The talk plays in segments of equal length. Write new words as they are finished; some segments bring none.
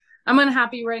I'm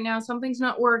unhappy right now. Something's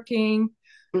not working.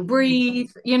 Mhm.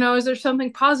 Breathe. Is there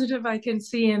something positive I can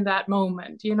see in that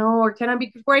moment? Or can I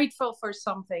be grateful for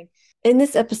something? In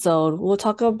this episode, we'll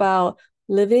talk about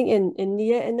living in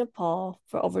India and Nepal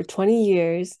for over 20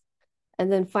 years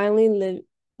and then finally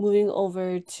moving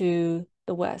over to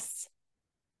the West.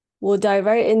 We'll dive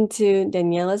right into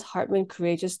Daniela's Hartmann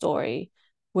courageous story,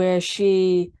 where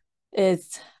she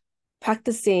is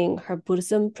practicing her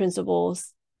Buddhism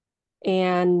principles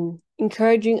and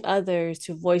encouraging others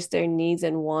to voice their needs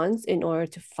and wants in order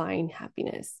to find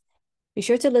happiness. Be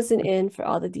sure to listen in for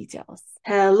all the details.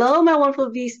 Hello, my wonderful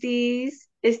beasties.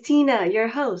 It's Tina, your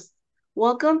host.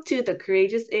 Welcome to the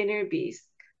Courageous Inner Beast,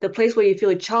 the place where you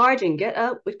feel charged and get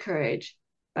up with courage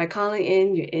by calling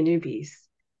in your inner beast.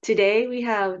 Today we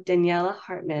have Daniela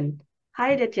Hartmann.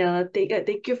 Hi, Daniela.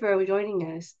 Thank you for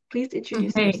joining us. Please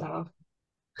introduce Hey. yourself.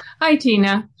 Hi,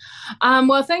 Tina.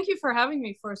 Well, thank you for having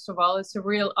me, first of all. It's a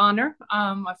real honor.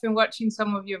 I've been watching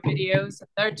some of your videos.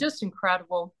 They're just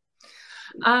incredible.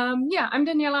 Yeah, I'm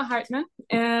Daniela Hartmann,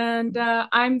 and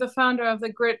I'm the founder of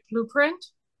the Grit Blueprint.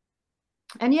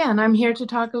 And I'm here to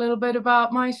talk a little bit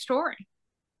about my story.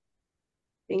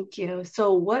 Thank you.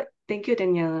 Thank you,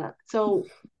 Daniela. So,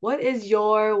 what is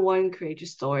your one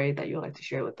courageous story that you'd like to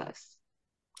share with us?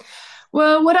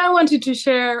 Well, what I wanted to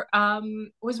share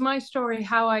was my story,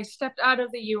 how I stepped out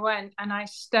of the UN and I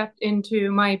stepped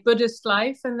into my Buddhist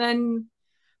life, and then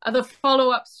the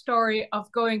follow-up story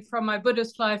of going from my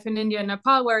Buddhist life in India and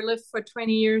Nepal, where I lived for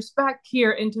 20 years, back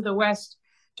here into the West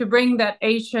to bring that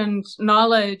ancient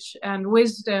knowledge and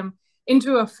wisdom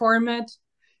into a format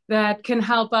that can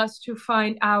help us to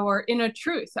find our inner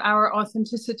truth, our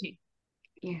authenticity.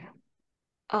 Yeah.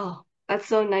 Oh, that's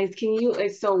so nice. Can you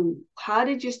so how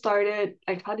did you start it?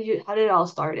 How did it all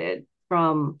started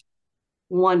from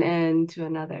one end to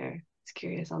another? Just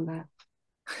curious on that.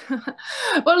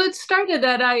 Well, it started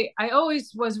that I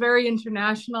always was very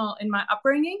international in my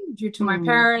upbringing due to my Mm.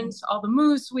 parents, all the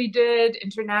moves we did,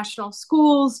 international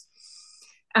schools.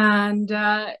 And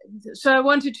so I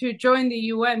wanted to join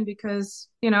the UN because,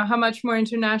 how much more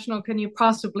international can you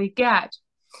possibly get?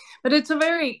 But it's a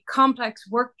very complex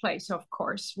workplace, of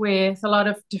course, with a lot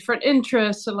of different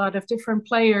interests, a lot of different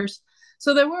players.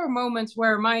 So there were moments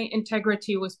where my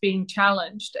integrity was being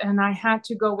challenged, and I had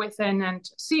to go within and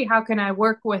see how can I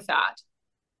work with that.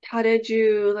 How did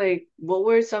you what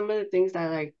were some of the things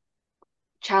that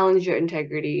challenged your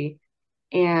integrity?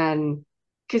 And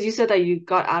because you said that you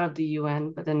got out of the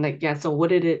UN, but then yeah, so what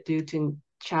did it do to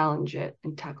challenge it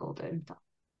and tackle it and stuff?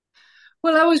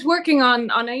 Well, I was working on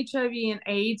HIV and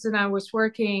AIDS, and I was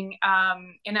working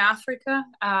in Africa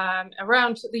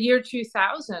around the year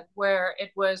 2000, where it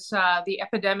was the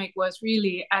epidemic was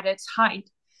really at its height.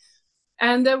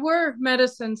 And there were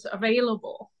medicines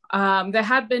available. They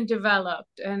had been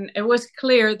developed, and it was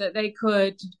clear that they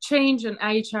could change an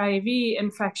HIV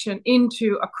infection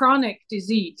into a chronic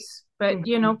disease, but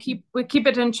Mhm. keep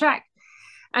it in check.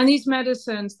 And these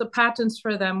medicines, the patents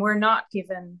for them were not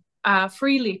given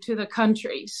freely to the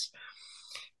countries,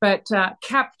 but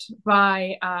kept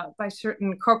by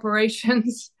certain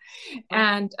corporations, Oh,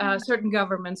 and certain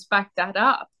governments backed that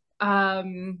up.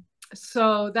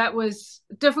 So that was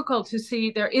difficult to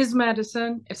see. There is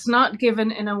medicine; it's not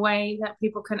given in a way that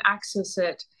people can access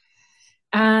it,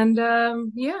 and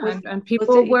yeah, was and was it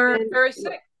people were even very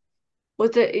sick.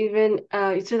 was it even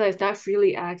you said that it's not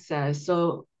freely accessed,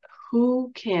 so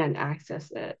who can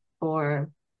access it? Or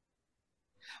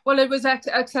Well, it was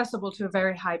accessible to a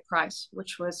very high price,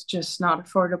 which was just not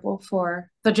affordable for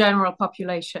the general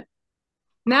population.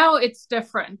 Now it's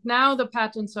different. Now the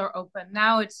patents are open.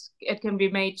 Now it can be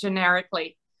made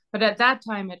generically, but at that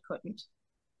time it couldn't.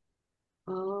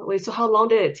 wait, so how long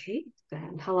did it take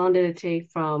then? How long did it take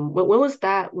from when was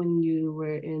that when you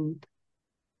were in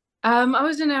I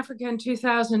was in Africa in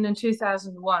 2000 and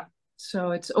 2001,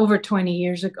 so it's over 20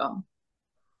 years ago.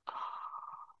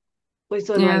 wait,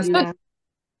 so Yeah, like so now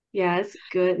yeah, it's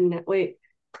good. Wait,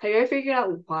 have you ever figured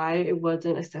out why it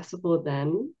wasn't accessible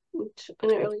then in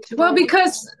the early well, 2000s?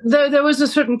 because there was a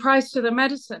certain price to the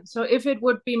medicine. So if it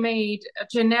would be made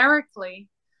generically,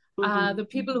 Mm-hmm. the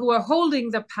people who are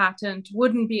holding the patent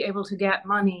wouldn't be able to get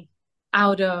money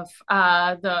out of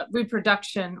the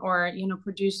reproduction or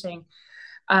producing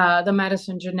the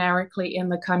medicine generically in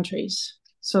the countries.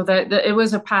 So that it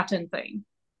was a patent thing.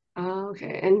 Oh,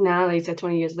 okay. And now, like you said,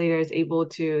 20 years later,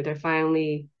 they're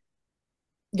finally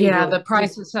Yeah, able. the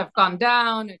prices have gone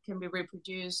down. It can be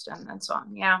reproduced and so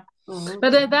on. Yeah. Oh,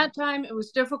 But okay. at that time, it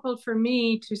was difficult for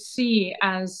me to see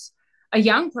as a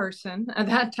young person at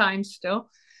that time still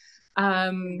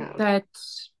Yeah. that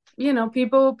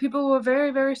people were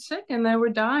very, very sick and they were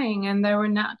dying and they were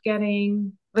not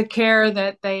getting the care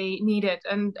that they needed.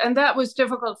 And that was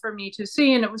difficult for me to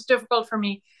see. And it was difficult for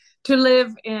me to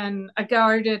live in a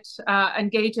guarded and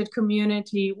gated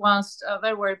community whilst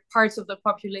there were parts of the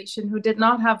population who did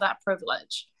not have that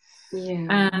privilege. Yeah.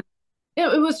 And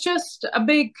it was just a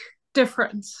big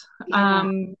difference. Yeah.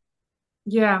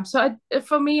 Yeah. So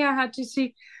for me, I had to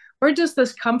see, where does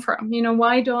this come from?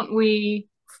 Why don't we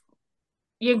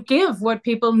give what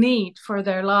people need for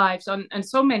their lives and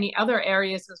so many other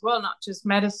areas as well, not just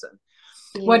medicine?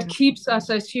 What Yeah. keeps us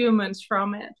as humans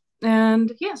from it?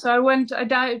 And yeah, so I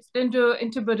dived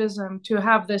into Buddhism to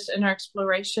have this inner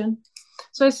exploration.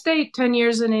 So I stayed 10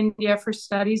 years in India for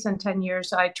studies, and 10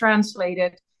 years I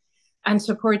translated and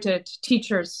supported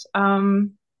teachers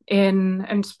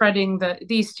in spreading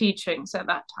these teachings at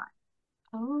that time.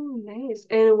 Oh, nice.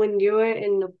 And when you were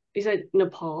you said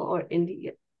Nepal or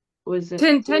India? Was it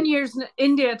 10 years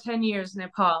India, 10 years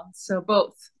Nepal, so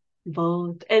both.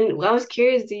 both? And I was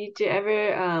curious, did you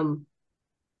ever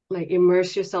like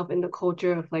immerse yourself in the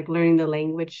culture of like learning the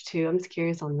language too? I'm just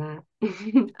curious on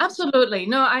that. Absolutely.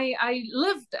 No, I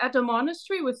lived at a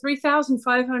monastery with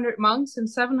 3,500 monks and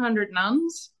 700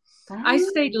 nuns. I Ah,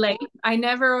 stayed late. I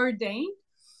never ordained,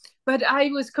 but I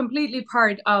was completely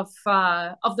part of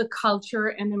the culture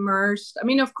and immersed. I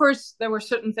mean, of course, there were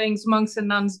certain things monks and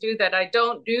nuns do that I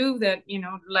don't do. That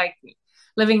like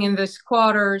living in this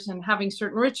quarters and having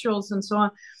certain rituals and so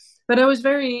on. But I was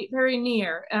very, very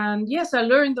near. And yes, I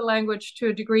learned the language to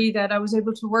a degree that I was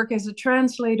able to work as a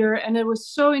translator. And it was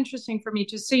so interesting for me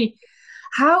to see,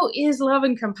 how is love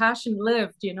and compassion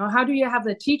lived? How do you have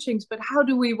the teachings, but how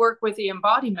do we work with the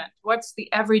embodiment? What's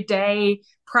the everyday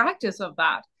practice of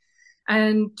that?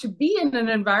 And to be in an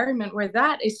environment where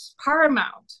that is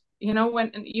paramount,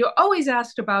 when you're always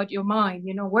asked about your mind,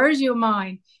 where's your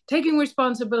mind? Taking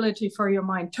responsibility for your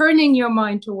mind, turning your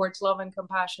mind towards love and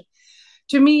compassion.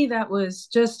 To me, that was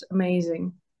just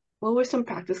amazing. what were some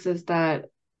practices that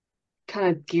kind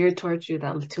of geared towards you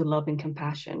that to love and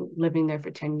compassion, living there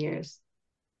for 10 years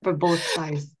for both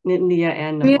sides, India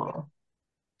and Yeah. Nepal?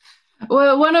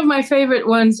 Well, one of my favorite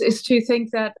ones is to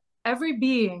think that every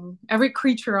being, every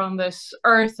creature on this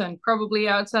earth and probably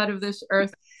outside of this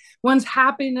earth wants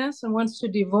happiness and wants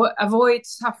to avoid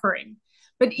suffering.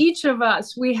 But each of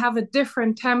us, we have a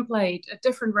different template, a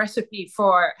different recipe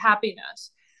for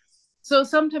happiness. So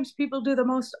sometimes people do the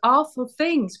most awful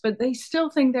things, but they still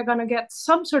think they're going to get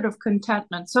some sort of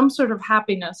contentment, some sort of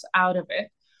happiness out of it.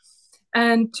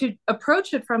 And to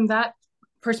approach it from that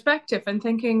perspective and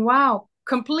thinking, wow,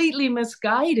 completely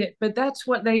misguided, but that's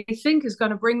what they think is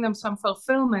going to bring them some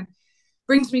fulfillment,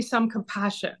 brings me some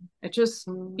compassion. It just,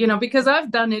 Mm, because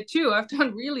I've done it too. I've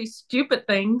done really stupid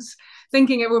things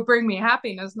thinking it would bring me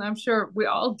happiness. And I'm sure we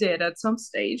all did at some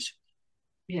stage.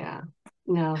 yeah,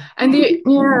 no. And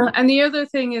the other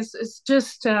thing is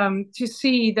just to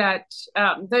see that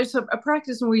there's a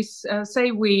practice, and we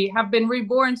say we have been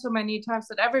reborn so many times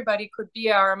that everybody could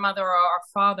be our mother or our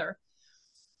father.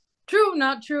 True,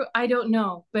 not true, I don't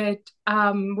know, but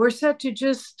we're set to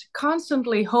just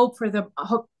constantly hope for the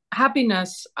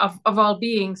happiness of all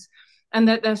beings, and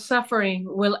that their suffering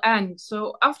will end.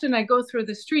 So often I go through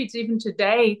the streets, even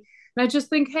today, and I just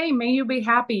think, hey, may you be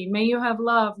happy, may you have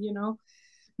love,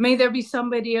 may there be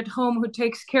somebody at home who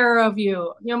takes care of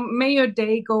you, may your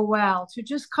day go well. To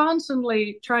just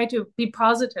constantly try to be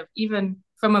positive, even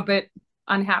from a bit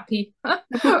unhappy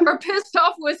or pissed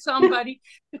off with somebody.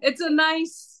 It's a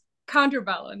nice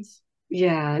counterbalance.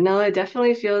 Yeah, no, it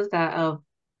definitely feels that of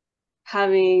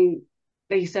having,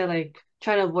 like you said, like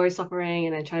trying to avoid suffering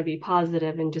and then trying to be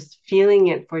positive and just feeling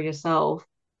it for yourself.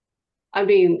 I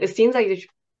mean, it seems like you're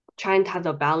trying to have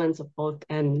the balance of both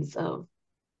ends of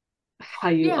how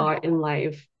you Yeah. are in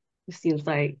life. It seems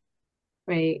like,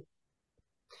 right?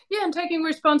 Yeah, and taking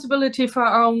responsibility for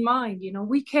our own mind.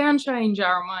 We can change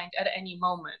our mind at any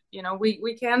moment.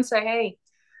 We can say, hey,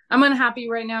 I'm unhappy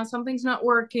right now, something's not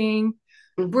working.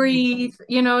 Mhm. Breathe.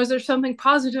 Is there something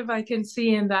positive I can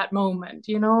see in that moment?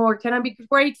 Or can I be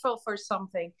grateful for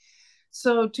something?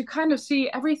 So to kind of see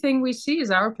everything we see is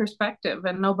our perspective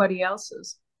and nobody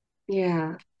else's.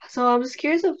 Yeah. So I'm just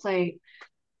curious of like,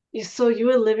 so you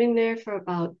were living there for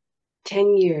about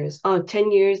 10 years. Oh,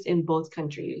 10 years in both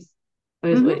countries.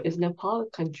 Hmm. Wait, is Nepal a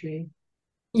country?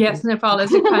 Yes, Nepal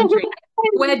is a country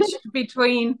wedged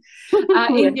between Yeah.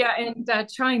 India and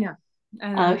China.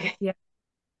 Okay. Yeah,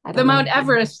 I the don't know. Mount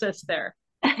Everest is there.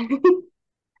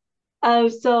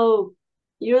 So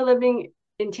you were living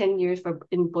in 10 years for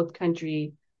in both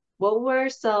country. What were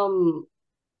some,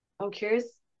 I'm curious,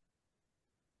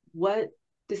 what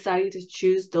decided to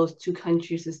choose those two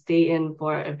countries to stay in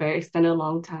for a very extended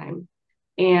long time.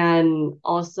 And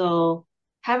also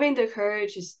having the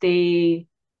courage to stay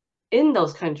in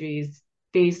those countries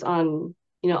based on,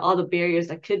 all the barriers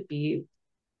that could be,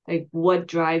 like what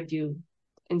drive you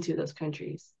into those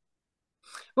countries?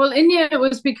 Well, India, it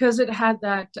was because it had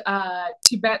that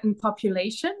Tibetan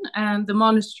population and the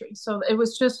monastery. So it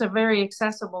was just a very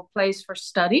accessible place for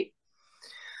study.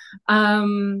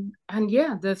 And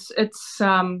yeah,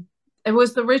 it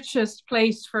was the richest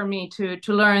place for me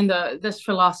to learn this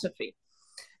philosophy.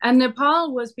 And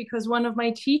Nepal was because one of my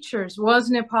teachers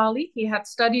was Nepali. He had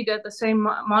studied at the same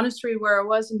monastery where I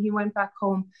was, and he went back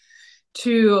home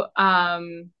to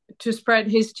spread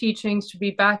his teachings, to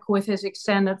be back with his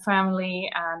extended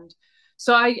family. And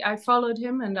so I followed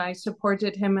him and I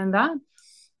supported him in that.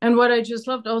 And what I just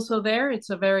loved also there,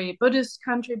 it's a very Buddhist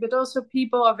country, but also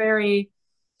people are very,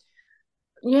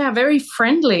 yeah, very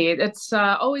friendly. It's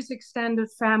always extended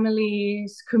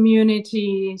families,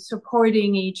 community,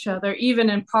 supporting each other, even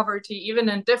in poverty, even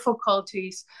in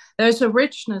difficulties. There's a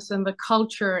richness in the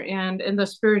culture and in the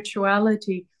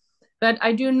spirituality that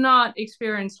I do not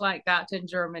experience like that in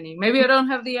Germany. Maybe I don't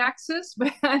have the access,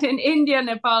 but in India,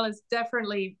 Nepal is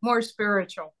definitely more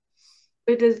spiritual.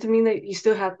 But does it mean that you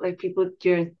still have like people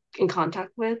you're in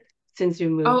contact with since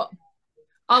you moved? Oh,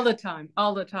 all the time,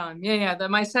 all the time. Yeah, yeah.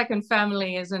 My second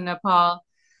family is in Nepal.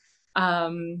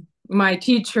 My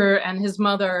teacher and his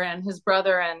mother and his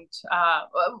brother and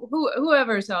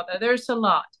whoever's out there. There's a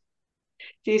lot.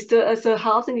 Do you still, so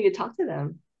how often do you talk to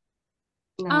them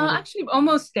nowadays? Actually,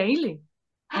 almost daily.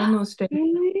 Almost daily.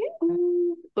 Really?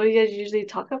 What do you guys usually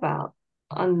talk about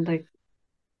on like,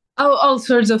 Oh, all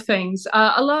sorts of things.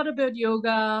 A lot about yoga,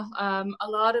 a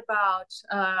lot about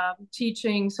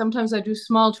teaching. Sometimes I do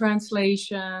small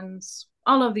translations,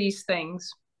 all of these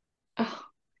things. oh,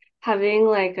 having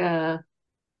like a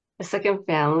second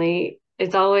family?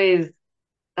 It's always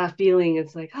that feeling.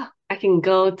 It's like, oh, I can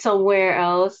go somewhere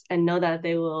else and know that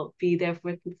they will be there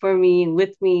for me and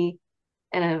with me,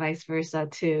 and then vice versa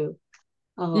too.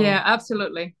 Yeah, Oh,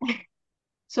 absolutely.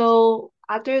 so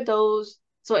after those,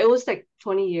 so it was like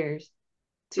 20 years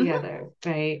Mhm. together,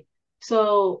 right?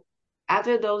 So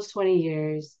after those 20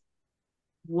 years,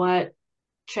 what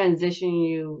transitioned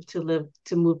you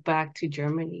to move back to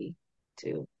Germany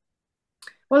to?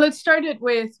 Well, it started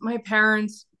with my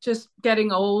parents just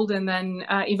getting old and then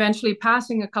eventually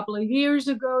passing a couple of years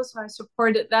ago. So I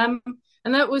supported them.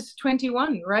 And that was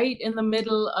 21, right in the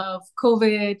middle of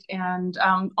COVID and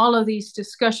all of these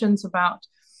discussions about,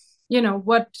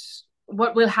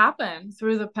 what will happen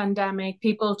through the pandemic,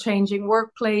 people changing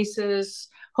workplaces,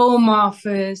 home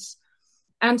office,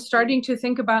 and starting to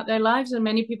think about their lives. And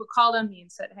many people called on me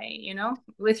and said, hey,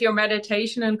 with your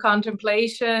meditation and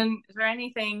contemplation, is there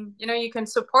anything, you can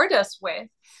support us with?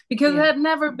 Because they Yeah. had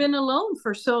never been alone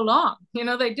for so long.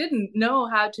 They didn't know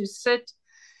how to sit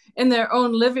in their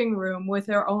own living room with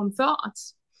their own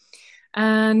thoughts.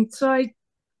 And so I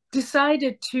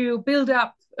decided to build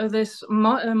up this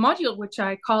module, which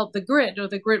I called the grid or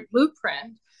the grid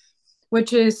blueprint,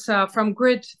 which is from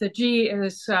grid, the G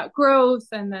is growth,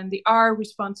 and then the R,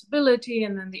 responsibility,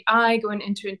 and then the I going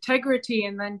into integrity,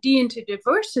 and then D into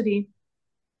diversity.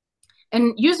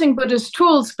 And using Buddhist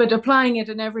tools, but applying it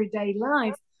in everyday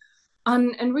life,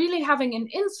 and really having an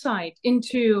insight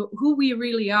into who we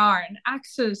really are and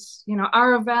access,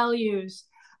 our values,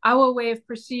 our way of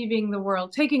perceiving the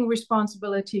world, taking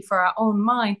responsibility for our own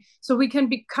mind so we can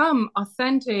become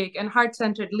authentic and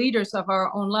heart-centered leaders of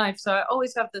our own life. So I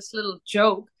always have this little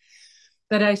joke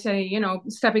that I say,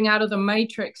 stepping out of the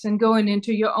matrix and going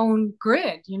into your own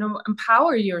grid,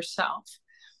 empower yourself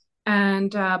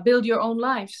and build your own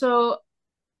life. So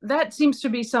that seems to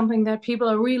be something that people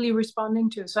are really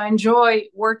responding to. So I enjoy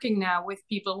working now with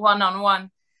people one-on-one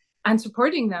and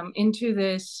supporting them into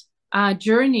this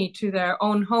journey to their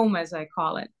own home, as I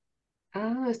call it.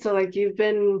 So like you've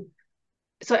been,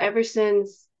 so ever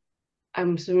since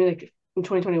I'm assuming like in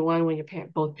 2021 when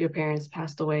both your parents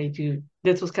passed away,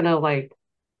 this was kind of like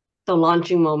the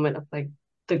launching moment of like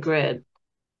the grid.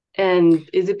 And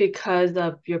is it because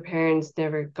of your parents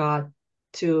never got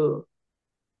to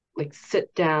like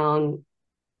sit down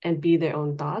and be their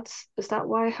own thoughts? Is that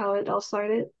why how it all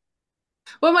started?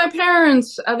 Well, my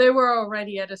parents, they were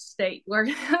already at a state where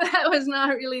that was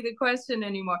not really the question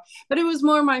anymore. But it was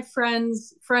more my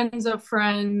friends, friends of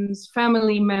friends,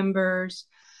 family members,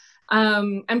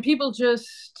 and people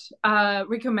just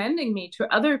recommending me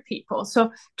to other people.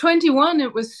 So 21,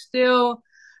 it was still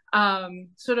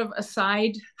sort of a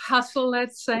side hustle,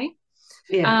 let's say.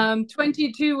 Yeah.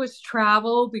 22 was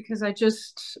travel because I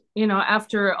just,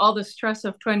 after all the stress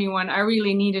of 21, I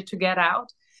really needed to get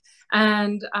out.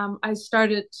 And I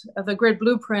started the Grid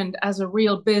Blueprint as a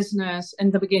real business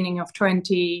in the beginning of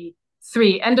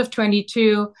 23, end of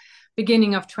 22,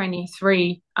 beginning of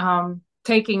 23,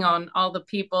 taking on all the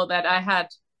people that I had,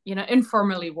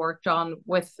 informally worked on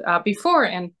with before,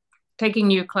 and taking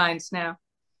new clients now.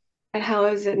 And how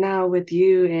is it now with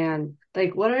you? And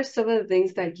like, what are some of the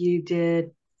things that you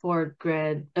did for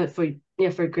Grid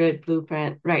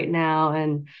Blueprint right now,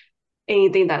 and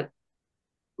anything that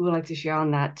we would like to share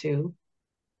on that too?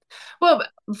 Well,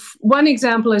 one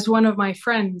example is one of my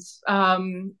friends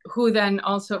who then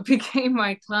also became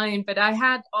my client, but I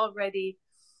had already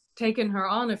taken her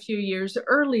on a few years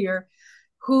earlier,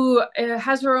 who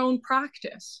has her own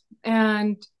practice.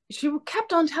 And she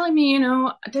kept on telling me,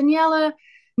 Daniela,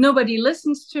 nobody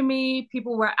listens to me.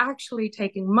 People were actually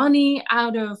taking money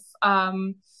out of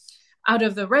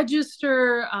the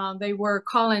register. They were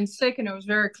calling sick, and it was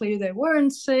very clear they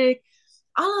weren't sick.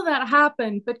 All of that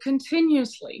happened, but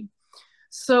continuously.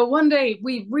 So one day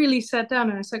we really sat down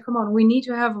and I said, come on, we need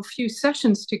to have a few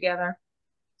sessions together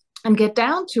and get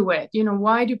down to it.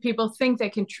 Why do people think they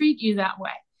can treat you that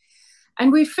way?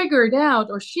 And we figured out,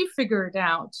 or she figured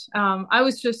out, I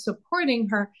was just supporting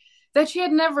her, that she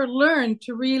had never learned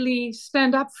to really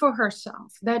stand up for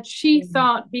herself, that she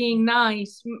thought being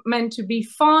nice meant to be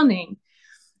fawning,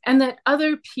 and that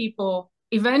other people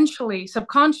eventually,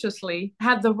 subconsciously,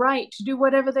 had the right to do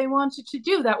whatever they wanted to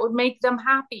do that would make them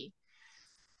happy.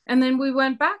 And then we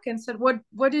went back and said,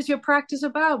 what is your practice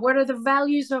about? What are the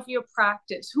values of your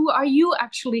practice? Who are you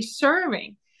actually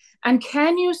serving? And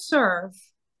can you serve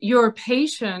your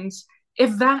patients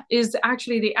if that is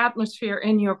actually the atmosphere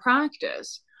in your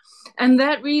practice? And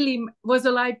that really was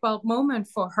a light bulb moment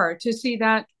for her, to see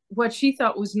that what she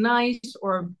thought was nice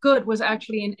or good was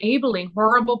actually enabling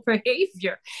horrible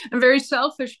behavior and very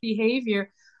selfish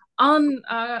behavior on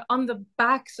the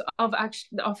backs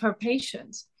of her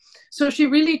patients. So she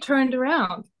really turned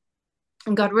around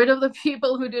and got rid of the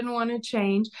people who didn't want to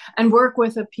change and work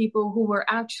with the people who were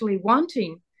actually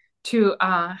wanting to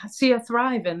see her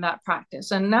thrive in that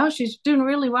practice. And now she's doing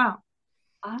really well.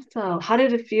 Awesome. How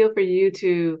did it feel for you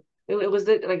to, was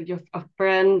it like your a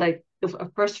friend, like a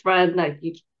first friend, like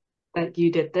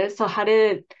you did this? So how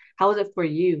was it for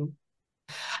you?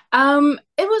 It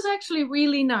was actually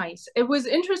really nice. It was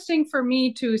interesting for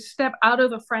me to step out of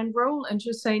the friend role and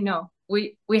just say, no,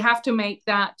 we have to make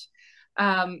that,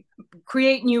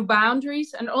 create new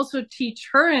boundaries, and also teach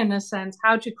her, in a sense,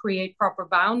 how to create proper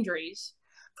boundaries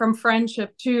from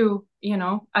friendship to,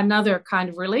 another kind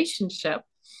of relationship.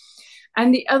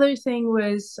 And the other thing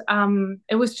was,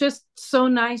 it was just so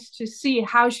nice to see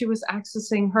how she was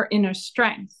accessing her inner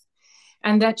strength,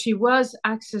 and that she was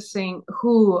accessing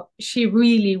who she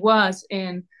really was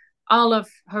in all of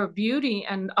her beauty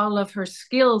and all of her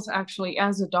skills, actually,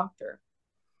 as a doctor.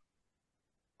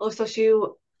 Oh, so she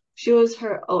had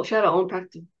her own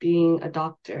practice being a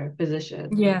doctor,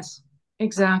 physician. Yes,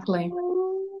 exactly.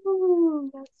 Oh,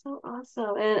 that's so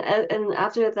awesome. And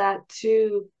after that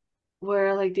too,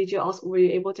 were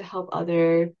you able to help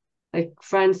other like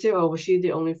friends too, or was she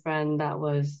the only friend that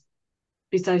was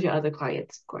besides your other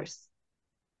clients, of course?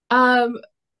 Um,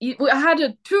 I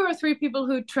had two or three people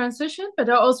who transitioned, but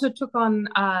I also took on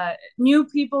new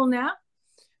people now.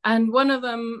 And one of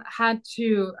them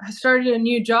started a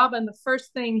new job, and the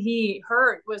first thing he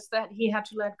heard was that he had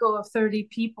to let go of 30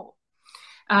 people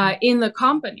in the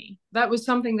company. That was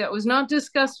something that was not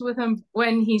discussed with him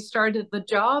when he started the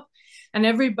job, and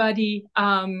everybody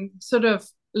sort of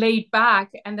laid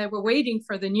back, and they were waiting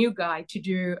for the new guy to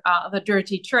do the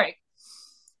dirty trick,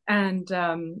 and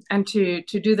to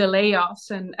do the layoffs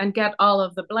and get all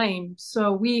of the blame.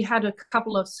 So we had a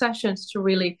couple of sessions to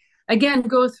really, again,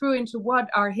 go through into what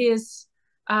are his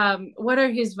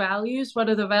values, what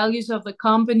are the values of the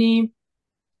company,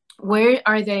 where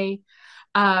are they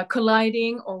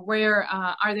colliding, or where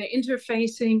are they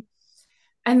interfacing,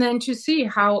 and then to see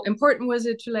how important was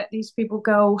it to let these people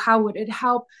go, how would it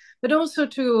help, but also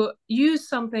to use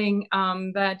something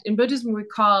that in Buddhism we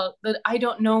call the I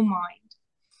don't know mind.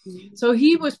 So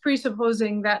he was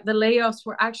presupposing that the layoffs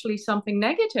were actually something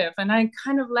negative. And I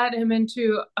kind of led him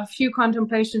into a few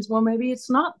contemplations. Well, maybe it's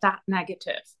not that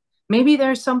negative. Maybe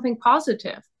there's something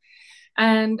positive.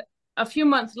 And a few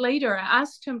months later, I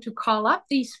asked him to call up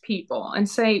these people and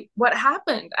say what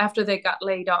happened after they got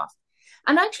laid off.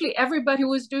 And actually, everybody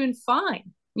was doing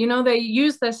fine. They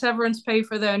used their severance pay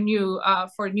for their new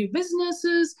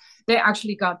businesses. They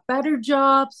actually got better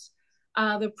jobs.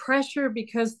 The pressure,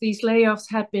 because these layoffs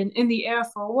had been in the air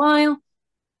for a while,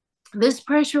 this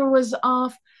pressure was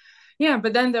off. yeah,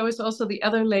 but then there was also the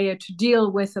other layer to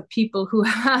deal with the people who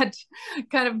had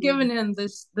kind of Yeah. given him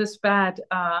this bad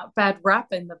rap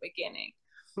in the beginning.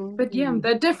 But yeah, Mm.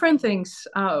 there are different things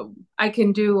I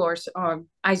can do or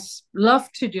love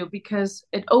to do because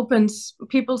it opens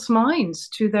people's minds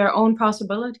to their own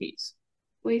possibilities.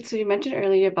 Wait, so you mentioned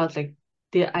earlier about like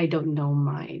the I don't know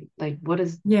mind. Like, what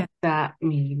does Yeah. that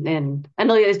mean? And I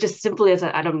know it's just simply as a,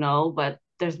 I don't know, but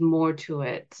there's more to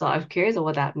it. So I'm curious of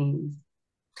what that means.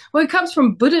 Well, it comes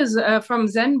from Buddhism, from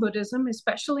Zen Buddhism,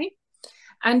 especially,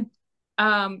 and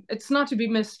it's not to be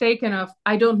mistaken of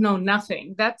I don't know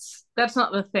nothing. That's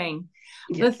not the thing.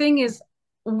 The Yes. thing is,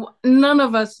 none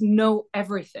of us know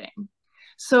everything.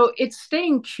 So it's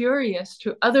staying curious to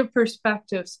other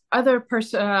perspectives, other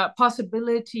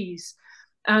possibilities,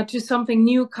 to something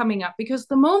new coming up. Because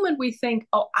the moment we think,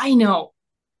 "Oh, I know,"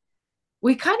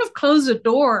 we kind of close the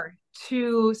door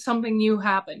to something new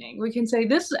happening. We can say,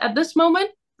 "This at this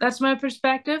moment, that's my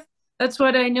perspective. That's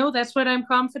what I know. That's what I'm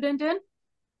confident in."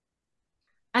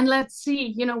 And let's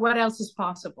see, what else is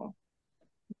possible.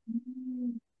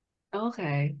 Mm.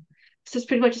 Okay. So it's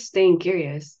pretty much just staying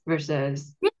curious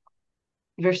versus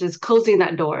closing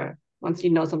that door once you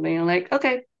know something. You're like,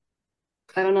 okay,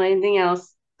 I don't know anything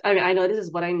else. I mean, I know this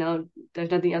is what I know.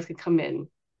 There's nothing else can come in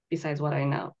besides what I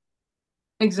know.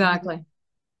 Mhm. Exactly.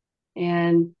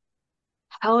 And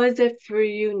how is it for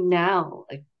you now,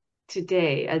 like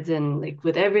today, as in like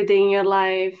with everything in your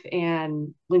life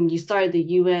and when you started the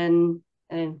UN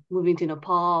and moving to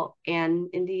Nepal and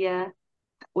India,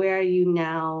 where are you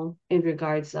now in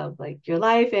regards of like your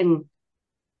life? And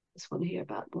just want to hear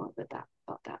about more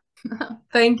about that.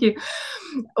 Thank you.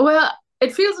 Well,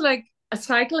 it feels like a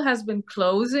cycle has been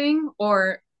closing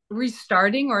or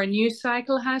restarting, or a new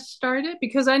cycle has started,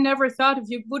 because I never thought, if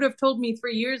you would have told me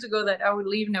 3 years ago that I would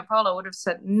leave Nepal, I would have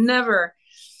said never.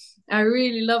 I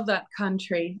really love that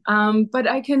country. But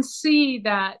I can see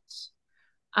that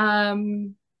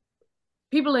um,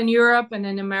 people in Europe and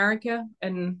in America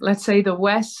and, let's say, the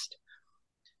West,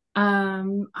 are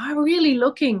really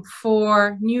looking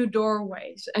for new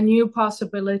doorways and new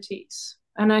possibilities.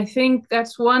 And I think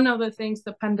that's one of the things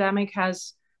the pandemic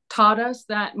has taught us,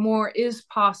 that more is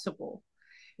possible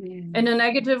Yeah. in a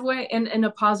negative way and in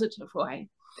a positive way.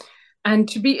 And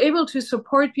to be able to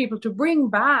support people, to bring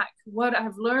back what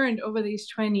I've learned over these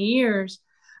 20 years,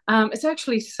 it's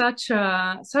actually such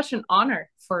an honor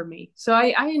for me. So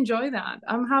I enjoy that.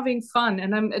 I'm having fun,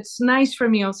 and it's nice for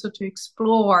me also to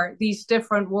explore these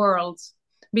different worlds,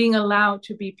 being allowed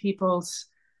to be people's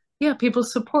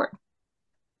support.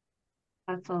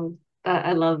 That sounds,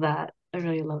 I love that. I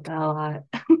really love that a lot.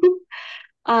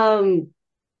 Um,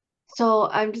 so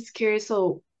I'm just curious,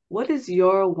 so what is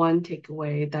your one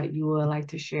takeaway that you would like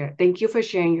to share? Thank you for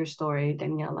sharing your story,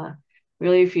 Daniela.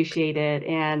 Really appreciate it.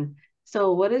 And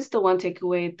so what is the one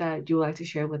takeaway that you would like to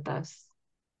share with us?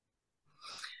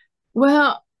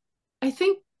 Well, I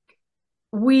think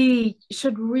we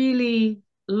should really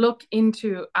look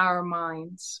into our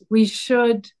minds. We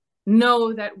should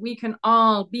know that we can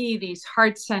all be these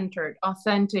heart centered,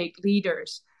 authentic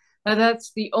leaders.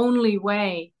 That's the only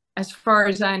way, as far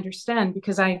as I understand,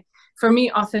 because for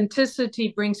me, authenticity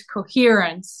brings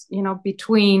coherence,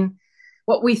 between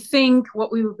what we think,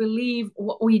 what we believe,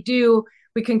 what we do.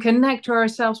 We can connect to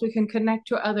ourselves, we can connect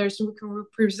to others, and we can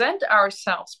represent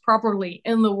ourselves properly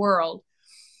in the world.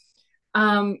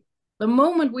 um, the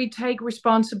moment we take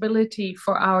responsibility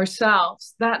for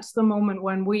ourselves, that's the moment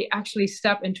when we actually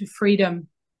step into freedom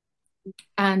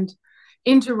and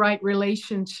into right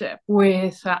relationship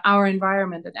with our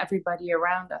environment and everybody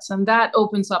around us. And that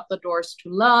opens up the doors to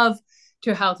love,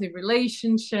 to healthy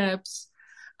relationships,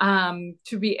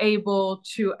 to be able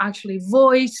to actually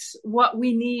voice what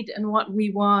we need and what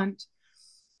we want.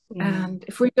 Yeah. And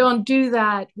if we don't do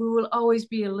that, we will always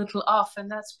be a little off, and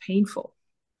that's painful.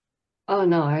 Oh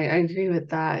no, I agree with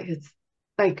that. It's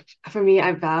like for me,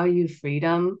 I value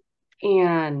freedom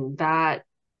and that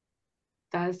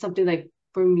is something like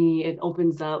for me, it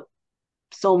opens up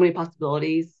so many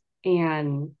possibilities.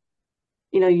 And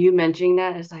you mentioning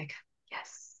that is like,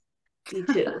 yes, me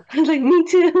too. Like me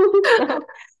too.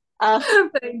 So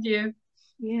Thank you.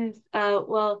 yes.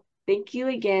 Well, thank you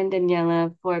again,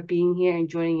 Daniela, for being here and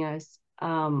joining us.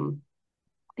 Thank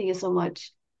you so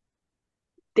much.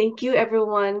 Thank you,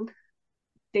 everyone.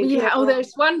 Thank you, Yeah. Oh, everyone.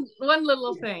 there's one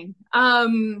little thing.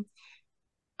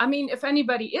 I mean, if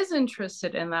anybody is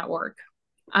interested in that work,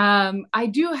 I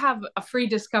do have a free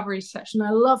discovery session.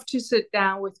 I love to sit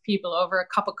down with people over a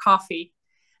cup of coffee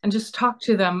and just talk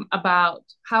to them about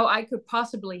how I could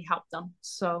possibly help them.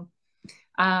 So,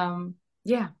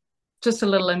 yeah, just a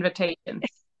little invitation.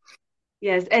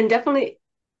 Yes, and definitely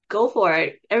go for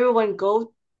it. Everyone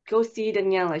go see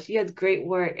Daniela. She has great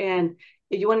work. And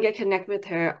if you want to get connected with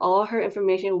her, all her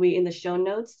information will be in the show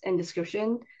notes and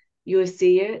description. You will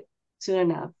see it soon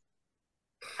enough.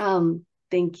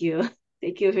 Thank you.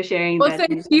 Thank you for sharing Well, that.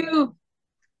 thank you.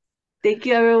 Thank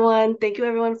you, everyone. Thank you,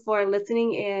 everyone, for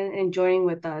listening in and joining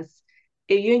with us.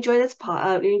 If you enjoyed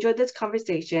you enjoyed this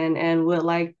conversation and would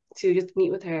like to just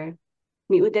meet with her,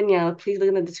 meet with Danielle, please look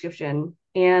in the description.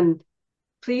 And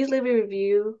please leave a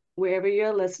review wherever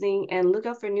you're listening and look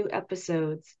out for new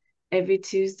episodes every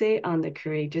Tuesday on the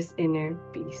Courageous Inner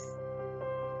Beast.